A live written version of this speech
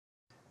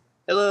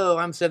Hello,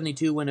 I'm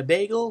 72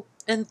 Winnebago,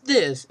 and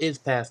this is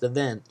Past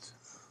Events,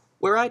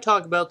 where I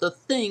talk about the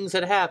things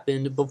that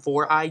happened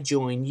before I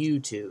joined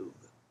YouTube.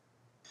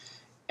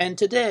 And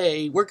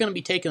today, we're going to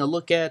be taking a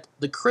look at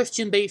the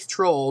Christian-based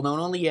troll known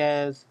only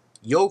as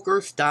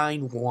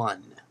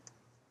Youlkerstiend1.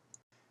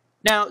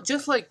 Now,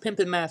 just like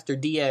Pimpin' Master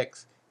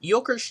DX,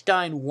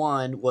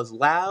 Youlkerstiend1 was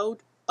loud,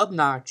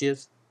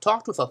 obnoxious,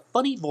 talked with a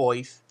funny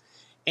voice,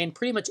 and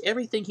pretty much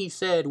everything he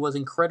said was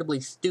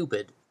incredibly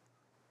stupid.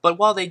 But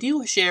while they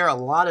do share a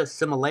lot of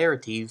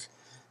similarities,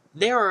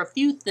 there are a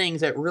few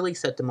things that really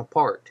set them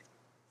apart.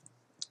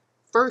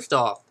 First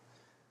off,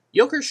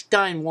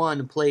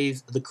 Youlkerstiend1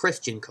 plays the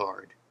Christian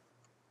card.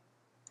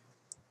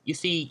 You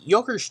see,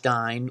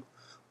 Youlkerstiend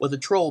was a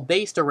troll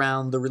based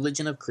around the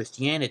religion of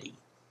Christianity.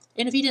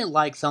 And if he didn't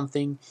like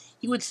something,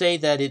 he would say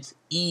that it's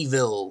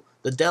evil,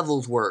 the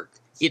devil's work,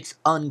 it's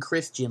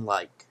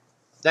unchristian-like,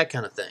 that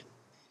kind of thing.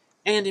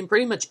 And in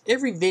pretty much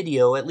every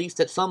video, at least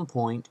at some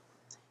point,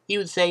 he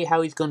would say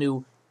how he's going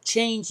to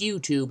change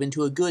YouTube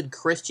into a good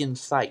Christian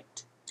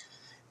site.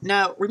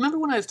 Now, remember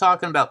when I was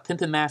talking about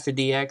Pimpin' Master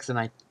DX and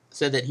I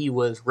said that he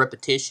was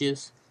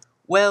repetitious?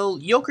 Well,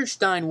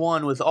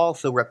 Youlkerstiend1 was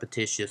also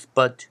repetitious,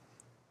 but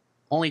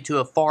only to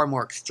a far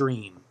more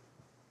extreme.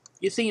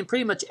 You see, in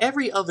pretty much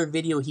every other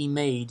video he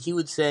made, he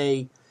would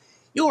say,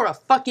 "You're a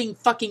fucking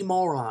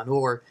moron,"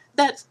 or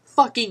 "That's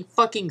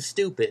fucking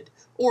stupid,"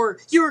 or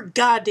 "You're a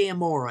goddamn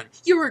moron,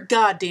 you're a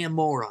goddamn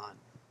moron."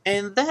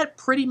 And that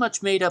pretty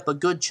much made up a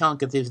good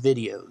chunk of his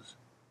videos.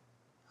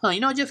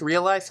 I just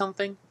realized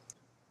something.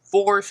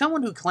 For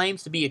someone who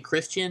claims to be a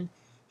Christian,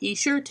 he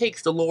sure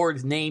takes the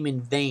Lord's name in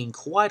vain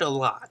quite a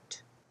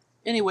lot.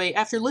 Anyway,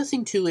 after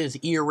listening to his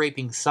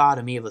ear-raping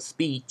sodomy of a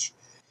speech,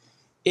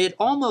 it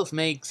almost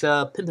makes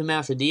Pimpin'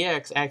 Master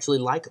DX actually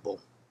likable.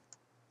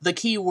 The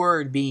key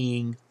word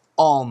being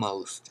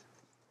almost.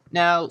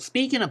 Now,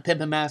 speaking of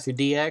Pimpin' Master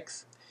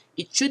DX,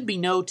 it should be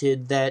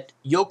noted that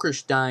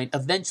Youlkerstiend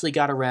eventually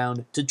got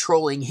around to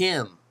trolling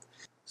him.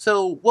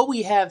 So what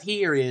we have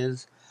here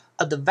is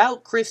a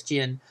devout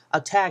Christian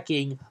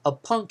attacking a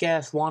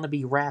punk-ass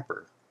wannabe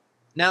rapper.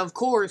 Now, of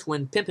course,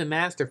 when Pimpin'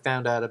 Master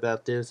found out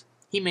about this,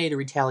 he made a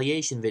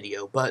retaliation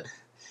video, but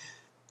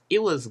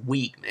it was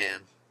weak,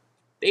 man.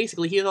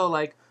 Basically, he was all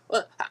like,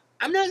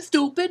 "I'm not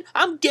stupid,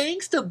 I'm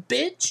gangsta,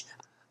 bitch!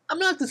 I'm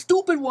not the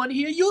stupid one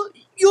here,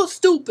 you're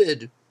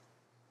stupid!"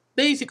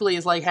 Basically,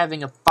 it's like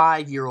having a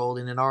 5-year-old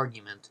in an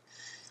argument.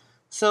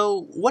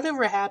 So,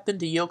 whatever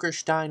happened to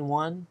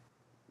Youlkerstiend1?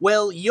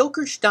 Well,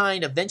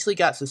 Youlkerstiend eventually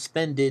got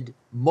suspended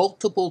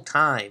multiple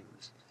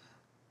times.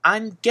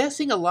 I'm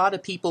guessing a lot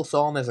of people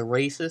saw him as a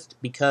racist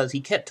because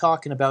he kept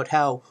talking about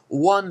how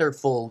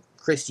wonderful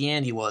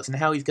Christianity was and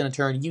how he's going to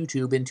turn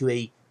YouTube into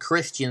a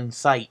Christian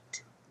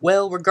site.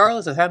 Well,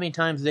 regardless of how many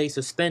times they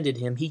suspended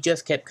him, he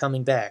just kept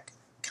coming back.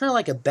 Kind of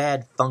like a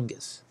bad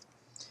fungus.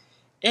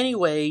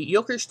 Anyway,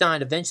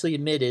 Youlkerstiend eventually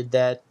admitted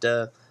that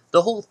the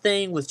whole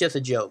thing was just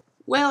a joke.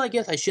 Well, I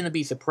guess I shouldn't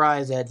be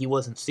surprised that he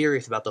wasn't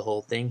serious about the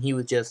whole thing, he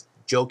was just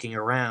joking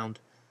around.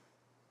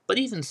 But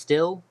even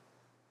still,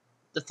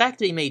 the fact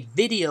that he made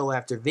video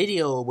after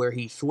video where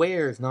he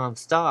swears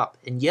non-stop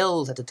and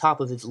yells at the top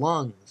of his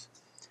lungs,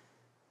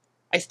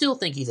 I still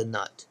think he's a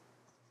nut.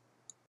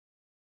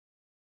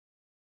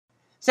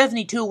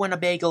 72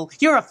 Winnebago,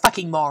 you're a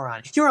fucking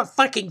moron. You're a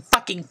fucking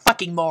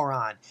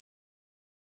moron.